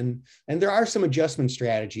roll it. And there are some adjustment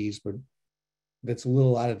strategies, but that's a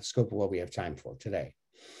little out of the scope of what we have time for today.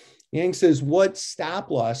 Yang says, what stop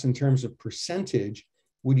loss in terms of percentage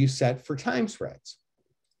would you set for time spreads?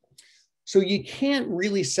 So you can't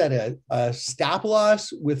really set a stop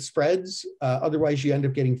loss with spreads. Otherwise, you end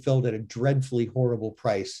up getting filled at a dreadfully horrible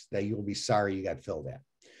price that you'll be sorry you got filled at.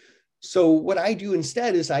 So what I do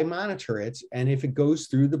instead is I monitor it. And if it goes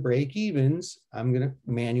through the break evens, I'm going to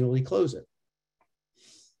manually close it.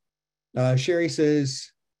 Sherry says,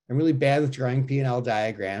 I'm really bad with drawing P&L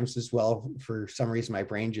diagrams as well. For some reason, my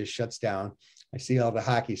brain just shuts down. I see all the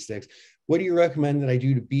hockey sticks. What do you recommend that I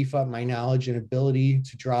do to beef up my knowledge and ability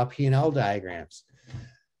to draw P&L diagrams?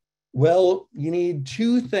 Well, you need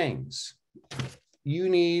 2 things. You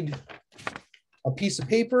need a piece of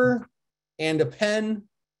paper and a pen.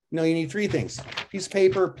 No, you need 3 things: piece of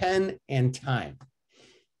paper, pen, and time.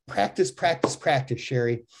 Practice, practice, practice,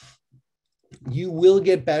 Sherry. You will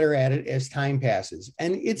get better at it as time passes.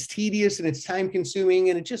 And it's tedious and it's time consuming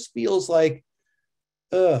and it just feels like,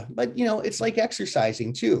 but you know, it's like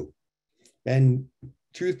exercising too. And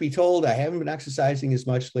truth be told, I haven't been exercising as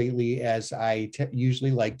much lately as I usually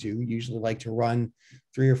like to run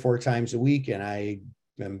 3 or 4 times a week. And I've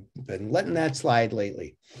been letting that slide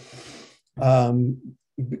lately,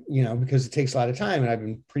 you know, because it takes a lot of time and I've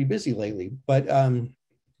been pretty busy lately. But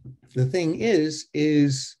the thing is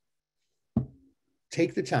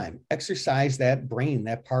take the time, exercise that brain,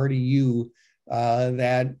 that part of you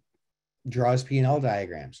that draws P&L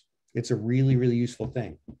diagrams. It's a really, really useful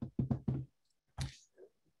thing.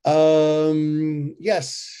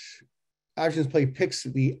 Yes, options play picks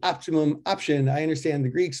the optimum option. I understand the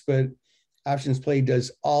Greeks, but options play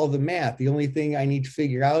does all the math. The only thing I need to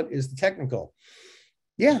figure out is the technical.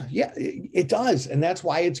 Yeah, it does. And that's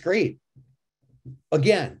why it's great.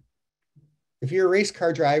 Again, if you're a race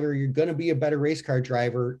car driver, you're going to be a better race car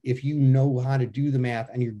driver if you know how to do the math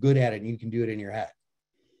and you're good at it and you can do it in your head.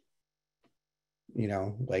 You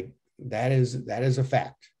know, like that is a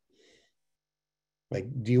fact. Like,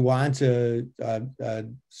 do you want a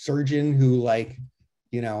surgeon who, like,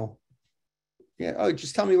 you know, yeah, oh,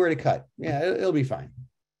 just tell me where to cut. Yeah, it'll be fine.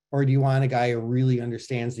 Or do you want a guy who really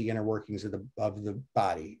understands the inner workings of the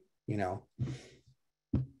body? You know,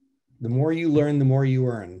 the more you learn, the more you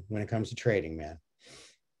earn when it comes to trading, man.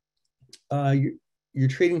 Your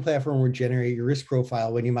trading platform will generate your risk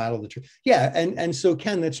profile when you model the trade. Yeah, and so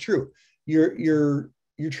Ken, that's true. Your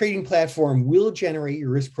trading platform will generate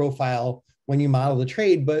your risk profile when you model the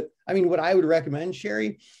trade. But I mean, what I would recommend,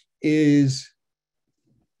 Sherry, is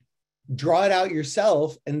draw it out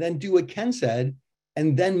yourself and then do what Ken said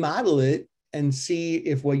and then model it and see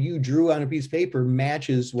if what you drew on a piece of paper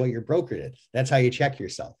matches what your broker did. That's how you check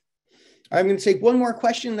yourself. I'm going to take one more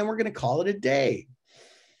question, then we're going to call it a day.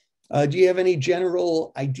 Do you have any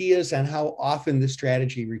general ideas on how often this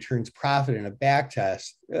strategy returns profit in a back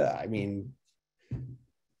test? I mean,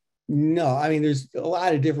 no, I mean, there's a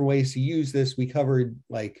lot of different ways to use this. We covered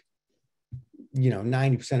 90%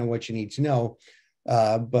 of what you need to know,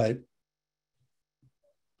 but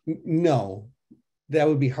no, that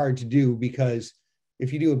would be hard to do, because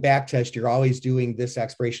if you do a back test, you're always doing this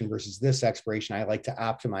expiration versus this expiration. I like to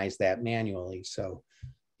optimize that manually. So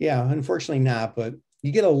yeah, unfortunately not, but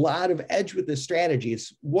you get a lot of edge with this strategy.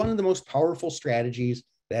 It's one of the most powerful strategies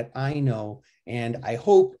that I know. And I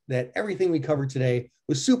hope that everything we covered today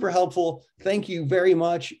was super helpful. Thank you very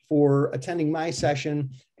much for attending my session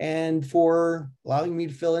and for allowing me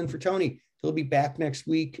to fill in for Tony. He'll be back next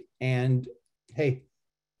week. And hey,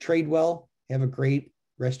 trade well. Have a great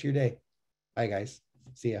rest of your day. Bye, guys.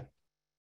 See ya.